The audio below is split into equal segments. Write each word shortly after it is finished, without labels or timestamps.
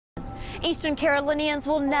Eastern Carolinians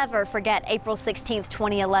will never forget April 16th,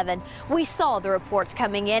 2011. We saw the reports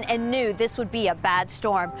coming in and knew this would be a bad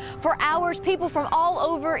storm. For hours, people from all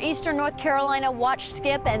over eastern North Carolina watched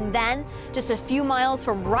Skip, and then, just a few miles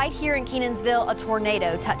from right here in Kenansville, a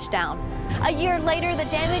tornado touched down. A year later, the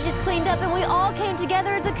damage is cleaned up and we all came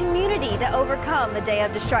together as a community to overcome the day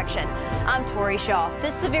of destruction. I'm Tori Shaw.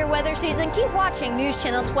 This severe weather season, keep watching News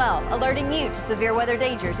Channel 12, alerting you to severe weather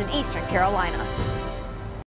dangers in Eastern Carolina.